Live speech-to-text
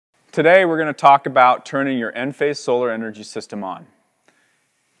Today we're going to talk about turning your Enphase Solar Energy System on.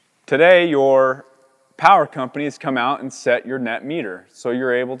 Today your power company has come out and set your net meter, so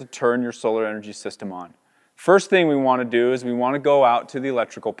you're able to turn your solar energy system on. First thing we want to do is we want to go out to the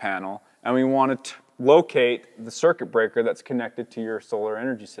electrical panel and we want to locate the circuit breaker that's connected to your solar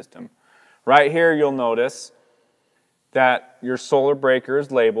energy system. Right here you'll notice that your solar breaker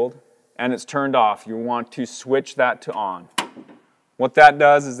is labeled and it's turned off. You want to switch that to on. What that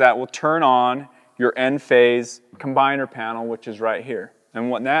does is that will turn on your Enphase combiner panel, which is right here.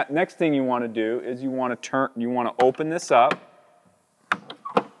 And what that next thing you want to do is you want to open this up,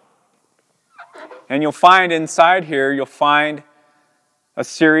 and you'll find inside here you'll find a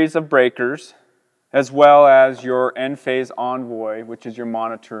series of breakers as well as your Enphase Envoy, which is your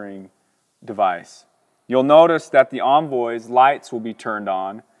monitoring device. You'll notice that the Envoy's lights will be turned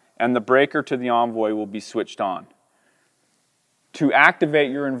on and the breaker to the Envoy will be switched on. To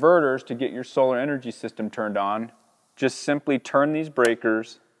activate your inverters to get your solar energy system turned on, just simply turn these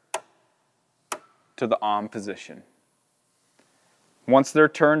breakers to the on position. Once they're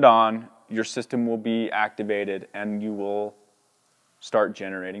turned on, your system will be activated and you will start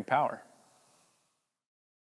generating power.